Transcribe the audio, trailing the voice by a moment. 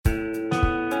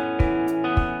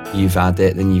You've had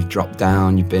it, then you've dropped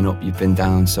down, you've been up, you've been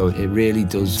down. So it really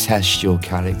does test your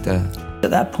character. At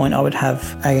that point, I would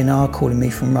have A&R calling me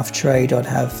from Rough Trade. I'd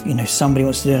have, somebody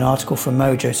wants to do an article for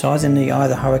Mojo. So I was in the eye of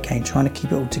the hurricane trying to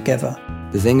keep it all together.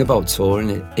 The thing about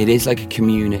touring, it is like a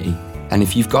community. And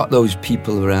if you've got those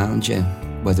people around you,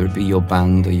 whether it be your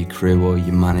band or your crew or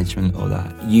your management or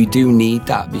that, you do need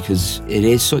that because it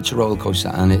is such a roller coaster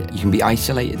and you can be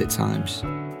isolated at times.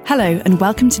 Hello and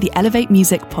welcome to the Elevate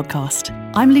Music podcast.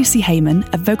 I'm Lucy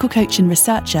Heyman, a vocal coach and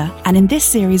researcher, and in this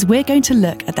series we're going to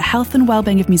look at the health and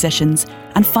well-being of musicians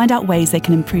and find out ways they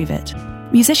can improve it.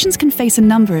 Musicians can face a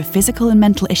number of physical and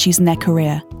mental issues in their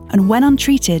career, and when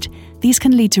untreated, these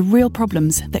can lead to real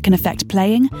problems that can affect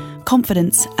playing,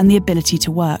 confidence, and the ability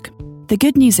to work. The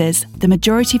good news is, the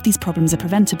majority of these problems are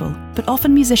preventable, but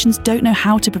often musicians don't know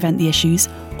how to prevent the issues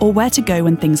or where to go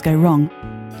when things go wrong.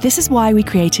 This is why we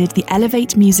created the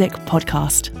Elevate Music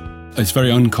podcast. It's very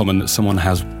uncommon that someone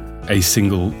has a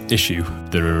single issue.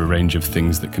 There are a range of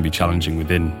things that can be challenging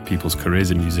within people's careers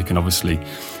in music, and obviously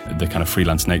the kind of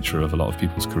freelance nature of a lot of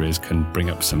people's careers can bring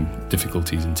up some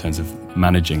difficulties in terms of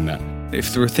managing that.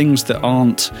 If there are things that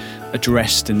aren't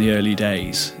addressed in the early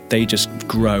days, they just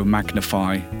grow,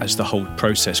 magnify as the whole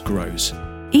process grows.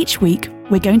 Each week,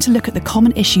 we're going to look at the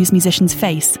common issues musicians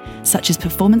face, such as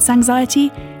performance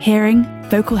anxiety, hearing,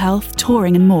 vocal health,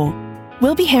 touring, and more.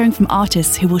 We'll be hearing from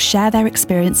artists who will share their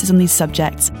experiences on these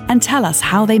subjects and tell us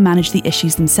how they manage the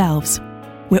issues themselves.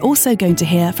 We're also going to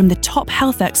hear from the top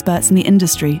health experts in the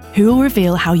industry who will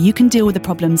reveal how you can deal with the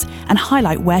problems and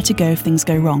highlight where to go if things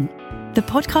go wrong. The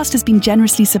podcast has been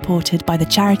generously supported by the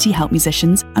charity Help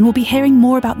Musicians, and we'll be hearing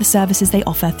more about the services they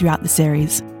offer throughout the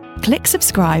series. Click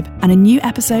subscribe and a new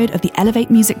episode of the Elevate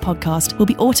Music podcast will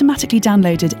be automatically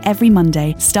downloaded every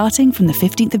Monday starting from the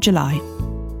 15th of July.